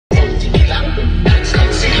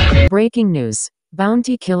Breaking news.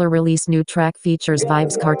 Bounty Killer release new track features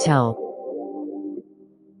Vybz Kartel.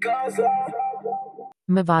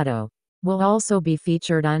 MAVADO will also be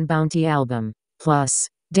featured on Bounty album. Plus,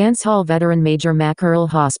 dancehall veteran Major Mackerel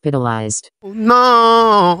Hospitalized.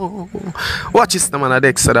 No! Watch this, man. The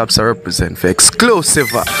X-Adapts represent for exclusive.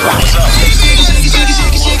 We got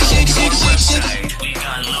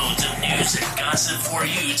loads of news and gossip for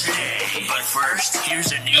you today. But first,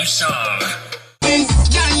 here's a new song.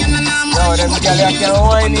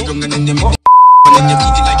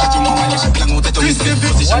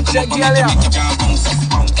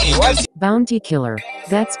 Bounty Killer.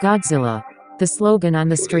 That's Godzilla. The slogan on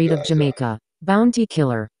the street of Jamaica. Bounty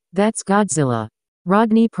Killer. That's Godzilla.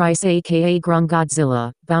 Rodney Price aka Grung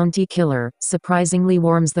Godzilla, Bounty Killer, surprisingly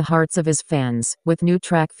warms the hearts of his fans, with new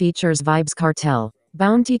track features Vybz Kartel.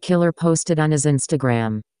 Bounty Killer posted on his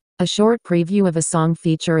Instagram a short preview of a song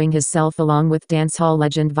featuring himself along with dancehall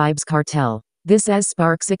legend Vybz Kartel. This as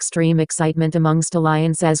sparks extreme excitement amongst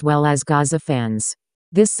Alliance as well as Gaza fans.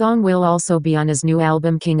 This song will also be on his new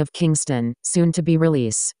album King of Kingston, soon to be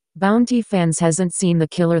released. Bounty fans hasn't seen the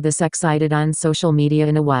killer this excited on social media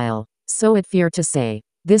in a while, so it fair to say,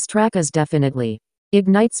 this track is definitely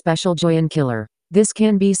ignite special joy in Killer. This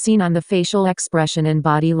can be seen on the facial expression and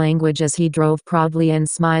body language as he drove proudly and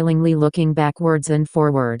smilingly looking backwards and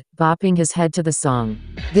forward, bopping his head to the song.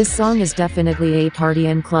 This song is definitely a party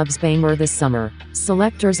and clubs banger this summer.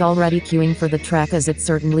 Selectors already queuing for the track as it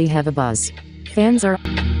certainly have a buzz. Fans are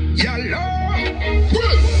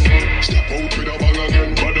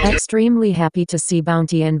extremely happy to see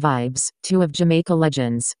Bounty and Vybz, two of Jamaica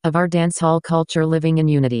legends, of our dancehall culture living in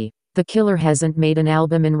unity. The Killer hasn't made an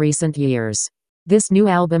album in recent years. This new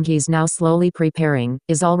album he's now slowly preparing,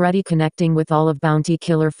 is already connecting with all of Bounty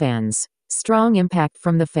Killer fans. Strong impact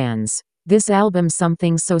from the fans. This album's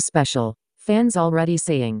something so special. Fans already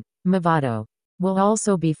saying, MAVADO will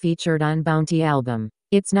also be featured on Bounty album.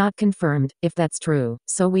 It's not confirmed, if that's true,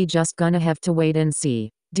 so we just gonna have to wait and see.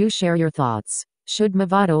 Do share your thoughts. Should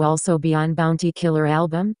MAVADO also be on Bounty Killer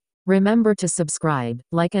album? Remember to subscribe,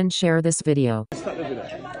 like and share this video.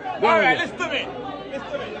 Alright, listen to me.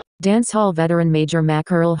 Dancehall veteran Major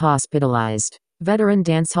Mackerel hospitalized. Veteran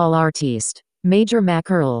dancehall artiste Major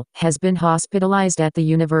Mackerel has been hospitalized at the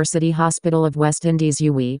University Hospital of West Indies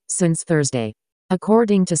UWI since Thursday.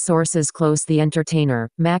 According to sources close, the entertainer,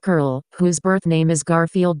 Mackerel, whose birth name is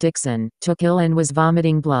Garfield Dixon, took ill and was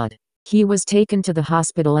vomiting blood. He was taken to the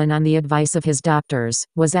hospital and on the advice of his doctors,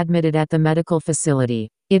 was admitted at the medical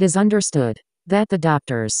facility. It is understood that the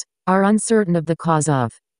doctors are uncertain of the cause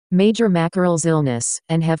of Major Mackerel's illness,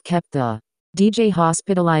 and have kept the DJ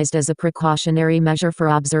hospitalized as a precautionary measure for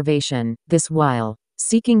observation, this while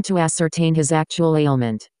seeking to ascertain his actual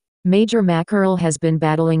ailment. Major Mackerel has been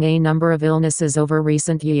battling a number of illnesses over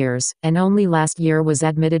recent years, and only last year was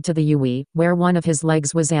admitted to the UWI, where one of his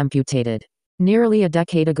legs was amputated. Nearly a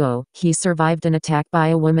decade ago, he survived an attack by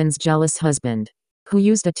a woman's jealous husband, who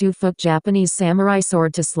used a 2-foot Japanese samurai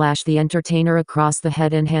sword to slash the entertainer across the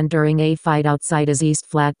head and hand during a fight outside his East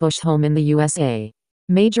Flatbush home in the USA.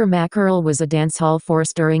 Major Mackerel was a dancehall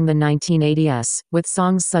force during the 1980s, with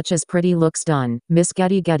songs such as Pretty Looks Done, Miss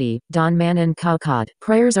Getty Getty, Don Man and Cowcod.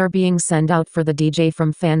 Prayers are being sent out for the DJ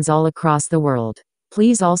from fans all across the world.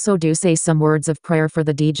 Please also do say some words of prayer for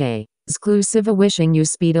the DJ. Exclusive wishing you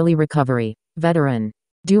speedily recovery. Veteran.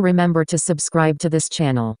 Do remember to subscribe to this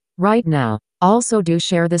channel right now. Also do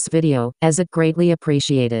share this video, as it greatly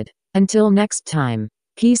appreciated. Until next time.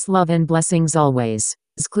 Peace, love and blessings always.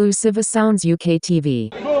 Exclusive Sounds UK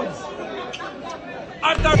TV.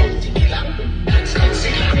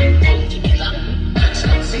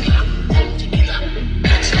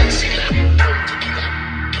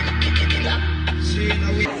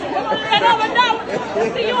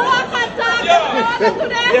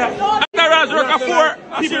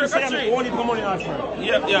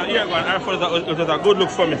 It was a good look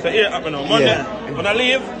for me. So here, Monday, when I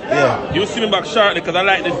leave, you see me back shortly because I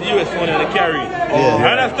like this US money and the carry. You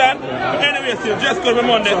understand? But anyway, still just go to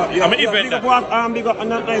Monday. I'm an event. Big up,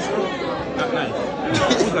 not nice. Not nice.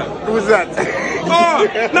 Who's that? Oh,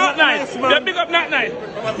 not nice. Yeah, big up, not nice.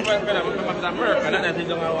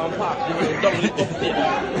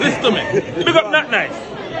 Listen to me. Big up, not nice.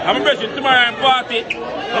 I'm a brethren tomorrow and party and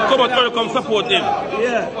come out to come support him.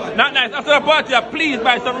 Yeah. Not nice. After the party, please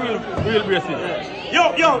buy some real braces.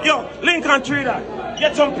 Yo, Lincoln Trader.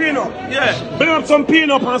 Get some peanut. Yeah. Bring up some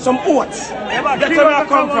peanut and some oats. That's where I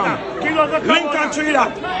come from. Lincoln Trader.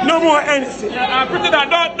 No more anything. Pretty that.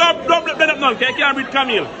 Don't blend up none. I can't breathe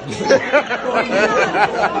Camille.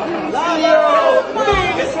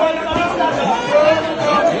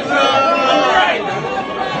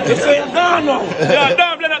 You say no, no. Yeah,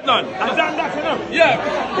 don't blend that none. I done that, you know. Yeah,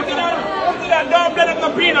 put it on. Don't blend up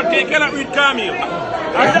no peanut cake. You cannot read cameo. I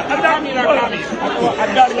done that.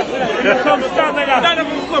 Come stand like that.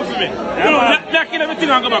 Come for me. Knock in everything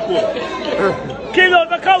and go back home.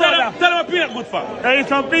 Kilos of cover. Tell them a peanut good for. There is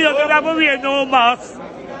some peanuts that have no mass.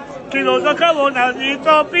 Kilos of cover and eat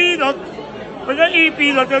some peanuts. When you eat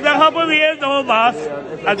peanuts, you have no mass.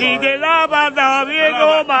 And DJ Lava,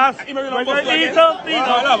 no mass. When you eat some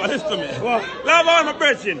peanuts. Lava, listen to me. Lava on my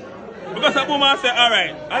virgin. Because the woman said,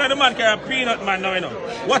 alright, another man carry a peanut man now, you know.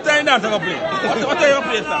 What time dance I play? What are you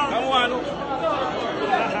playing, sir? Come on.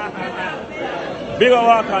 Big up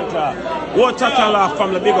our country. What Chachala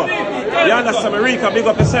family, big up. You understand, Rika, big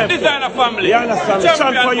up yourself. Designer family. You understand,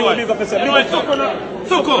 champ for you, big up yourself. Big up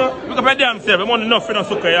Suko. Look up your damn self. I'm on enough for no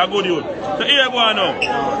Suko, you're a good youth. So here you go now.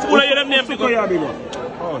 Who are you them name? Suko, you big up.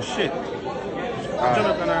 Oh, shit.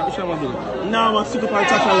 No, man, Suko Pan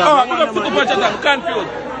Chachala. Oh, look up Suko Pan Chachala. I'm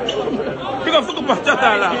confused. Pick up Suko Pan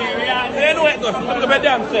Chachala. You know it goes. Look up your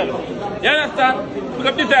damn self. You understand? Look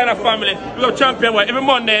up designer family. Look up champion one. Every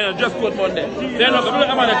Monday, you know, just good Monday. Then look up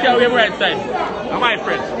the man that carry him right side. I'm my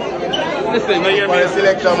friend. Listen, you hear me?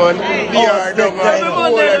 Selector man. DR dog man.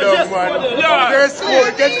 Cola dog man. Dress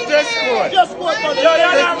code. Get your dress code. Just good Monday.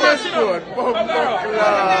 Dress code. Hug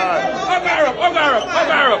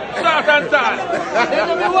up. Start and start.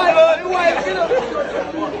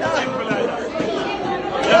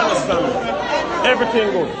 You understand me? Everything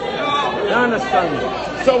good. You understand me?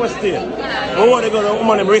 So we still. I want to go to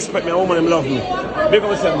woman them respect me, I want them love me. Big up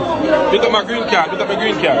myself. Pick up my green card. Pick up my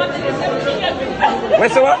green card.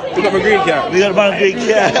 What's the what? Pick up my green card. Big up my green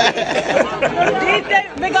card.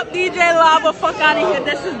 Big up DJ Lava. Fuck out of here.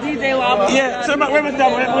 This is DJ Lava. Yeah, so when we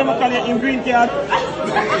call you in green card.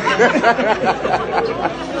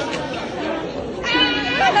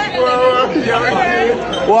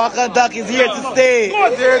 Walk and Duck is here to stay.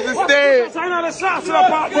 Here to stay. Sign on the shots to the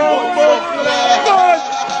park. Good.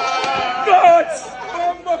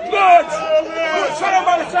 Try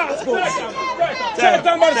about the shots, good. Try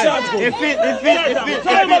about the shots, good. If it.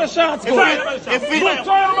 Try about the shots, good. Yeah.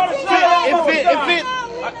 Try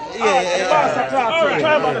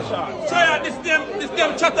about the shots. Try on this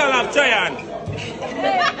damn chattel off. Try on.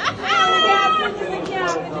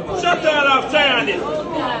 Chattel off. Try on it.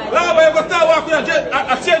 Lava, you go start walking a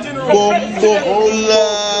changing room.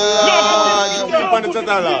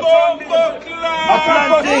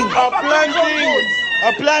 A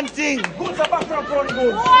planting. Goods are back from front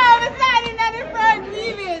goods. Wow, the sign in the front,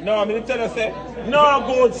 leave it. No, I'm going to tell you, say, no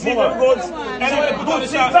goods, see the goods. Anyway, goods,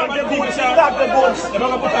 see the goods, tag the goods. If I'm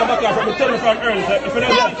going to put on back here, I'm telling you from early, if you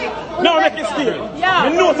don't no, make it still. Yeah.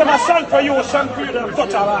 You know, I'm shank for you, shank for you, and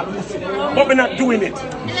touch all that. But we're not doing it.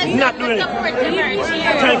 Not doing it.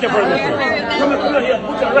 Thank you very much. Come here, put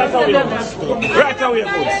it right away, goods. Right away,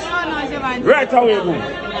 goods. Right away, goods.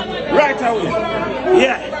 Right away.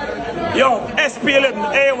 Yeah. Yo, SP11,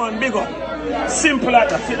 A1, big up. Simple like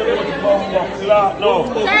that. See the no.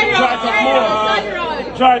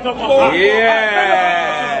 Try it up more.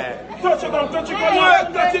 Yeah. Touch it ground, touch it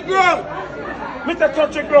ground. Touch it ground. Mr.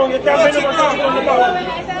 Touch it ground. You can't bend over touch it on the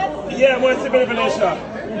ball. Yeah, more civil venation.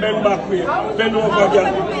 Bend back way. Bend over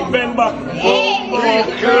again. Bend back.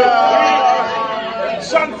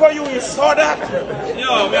 Shank for you, you saw that?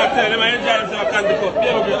 Yo, we are telling them I enjoy myself, I can't do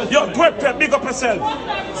it. Yo, Dwep, big up yourself.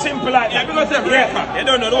 Simple like Yeah, that. big up yourself, yeah. You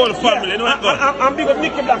don't know the whole family, you know what I'm big up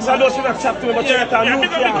Nicky Black, so I don't see that chat to him, but Yeah, you yeah,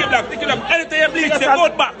 big up Nicky Black. Anything you bleach, you go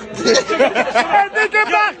back. Hey, Nicky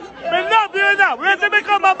Black! We love you now. We're going to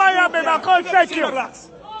become a Miami and come thank you. Come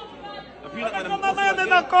a Miami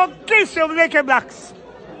and come kiss you, Nicky Blacks.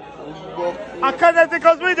 I can't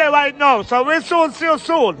because we're there right now, so we'll soon see you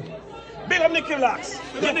soon. Big up Nicky Blacks.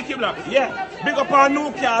 Big up Nicky Black. Yeah, big up our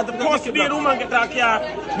new car. The first day the woman get our car,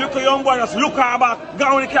 look at young boy just look her back, go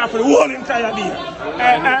on the car for the whole entire day.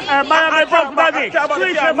 Miami Brock Body,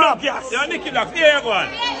 street him up. Yeah, Nicky Black, here you go on.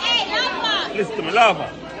 Listen to me, Lava.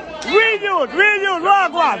 Real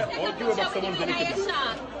rock one. I'll give you back some money to Nicky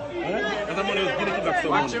Black. That's the money was giving Nicky Black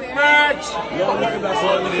some money. Yo, Nicky Blacks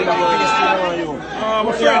on Nicky Blacks on you. I'm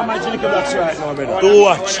afraid I'm Nicky Blacks right now, brother. Go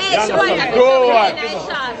watch. Go watch.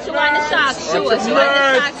 She want the shark shoes. She want the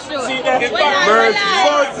shark shoes. See that?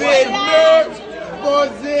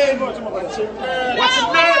 Buzzing. Watch the merch.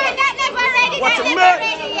 Watch the merch.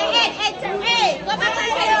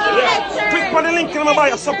 Click on the link in my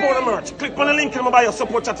bio, support the merch. Click on the link in my bio,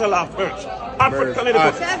 support Chattel Laugh merch. African little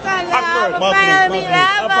bit.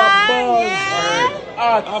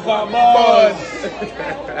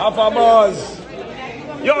 Have a buzz.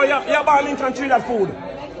 Yo, you buy Lincoln Tree that food.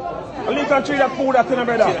 A little tree that food that in a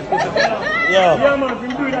brother. Yeah. Yeah, man, if you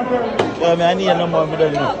do that, brother. Yeah, man, I need no more,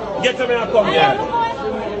 brother. Get to me and come here.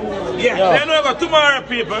 Yeah. Then we got tomorrow,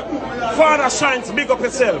 people. Father shines, big up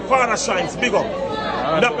yourself. Father shines, big up.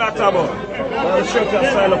 That's what I'm talking about. Shirt your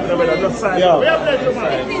style up in the middle. Just style. Yeah. Just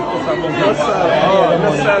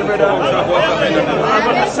style, brother.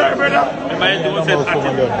 Sorry, brother.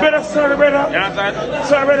 Better, sorry, brother. You understand?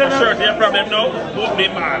 Sorry, brother. Shirt, your problem now. Both be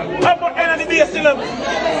man. How about end of the day still?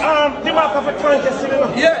 The mark of a tank is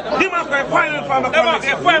still. Yeah. The mark of a final farmer. The mark of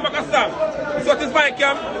a final farmer. So this is my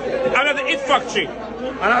camp. I'm at the Eat Factory.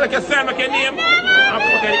 And I like a sign my name. I'm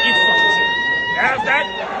going to the Eat Factory. You understand?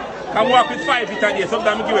 Can walk with 5 feet a day,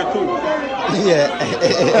 sometimes I give it 2. Yeah.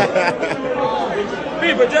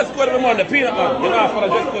 People just go to the Monday, peanut man. You're not for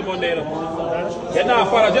just go Monday, you know. You're not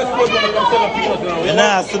for just go Monday, you're selling peanuts now. You're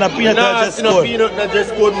not selling peanut that just go. Peanut that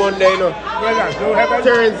just go Monday, you know.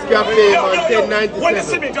 Terrence Cafe, man, 1097. When you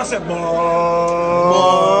see me, just say, Buzz.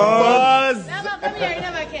 Never come here,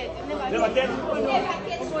 never kid. Never kid?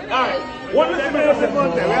 Alright. When you see me, just say,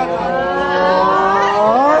 Monday.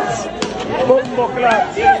 Bumbo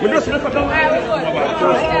clap. We just look at them. Yeah,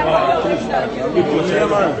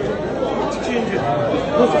 man. Change it.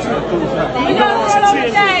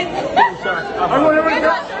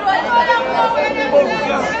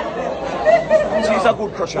 She's a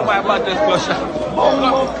good crusher. My baddest crusher.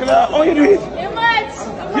 Bumbo clap. How you do it?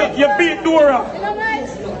 You beat Dora.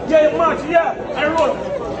 Yeah, you match. Yeah, I run.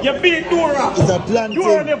 You beat Dora. It's a plan.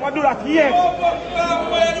 Dora never do that yet.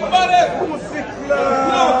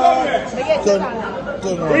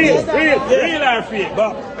 Real life fake,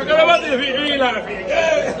 but real life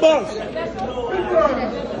fake. Boss.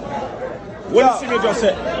 When you see me just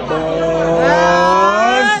say,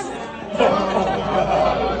 Boss.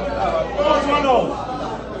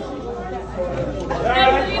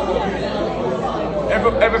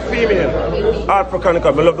 Every female, African, I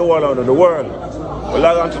love the world out of the world. We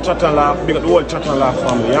log on to Chat and Laugh, big up the whole Chat and Laugh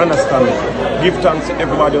family, you understand me? Give thanks to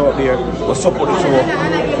everybody out there who support the show.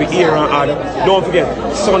 We hear and add. Don't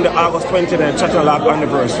forget, Sunday, August 29th, Chat and Laugh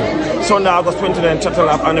anniversary. Sunday, August 29th, Chat and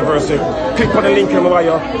Laugh anniversary. Click on the link in my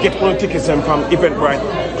bio, get one tickets from Eventbrite.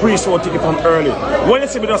 Pre-show ticket from early. When you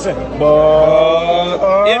see me, just say, Buzz.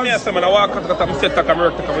 Yeah, me, I walk out to set to come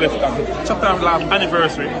work to come left. Chat and Laugh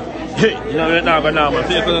anniversary. Hey, you know, you're not going to know, so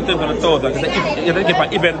you're going to take on the thousand. You're going to get an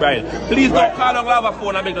Eventbrite. Please don't call on Lava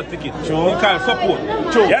Phone and make the ticket. True. You call support.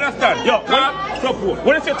 True. You understand? Yo, call support.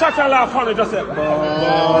 When you say Chat and Laugh family, just say, Buzz.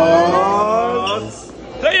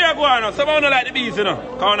 So here you go now. Someone don't like the bees, you know.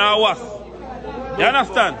 Because now was. You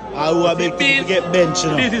understand? I will make people get bench,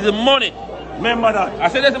 you know. This is the money. Remember that. I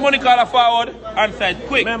said there's the money call forward and side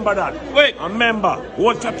quick. Remember that. Quick. And remember,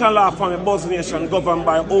 one Chat and Laugh family, Buzz Nation, governed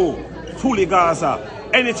by who? Fully Gaza.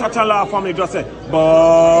 Any Chat and Laugh family just say,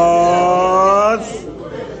 Buzz.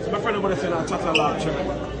 So my friend nobody say that Chat and Laugh church.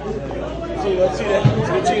 See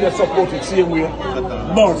that support it same way.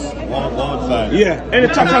 Buzz. Yeah. Any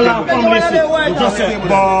Chat and Laugh family you just say,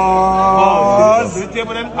 Buzz. A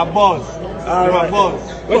buzz. Alright. A buzz.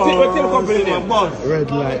 What's your company name? Buzz.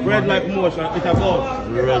 Red light. Red light motion. It's a buzz.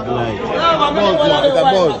 Red light. It's a buzz, man. It's a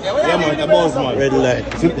buzz. Yeah, man, it's a buzz, man. Red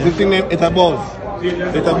light. The thing name, it's a buzz.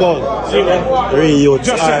 It's a buzz. Real youths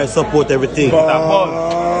are support everything.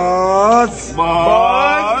 Buzz.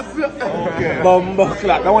 Buzz. Okay. Bumbo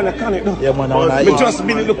clap. I want to can it though. Yeah, man. We just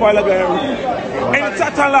been in the while ago. Any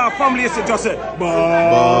Chat and Laugh family is just say,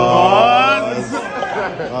 Buzz.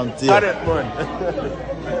 Got it, man.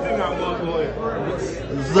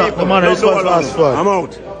 Come on, it's fast. I'm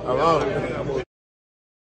out. I'm out.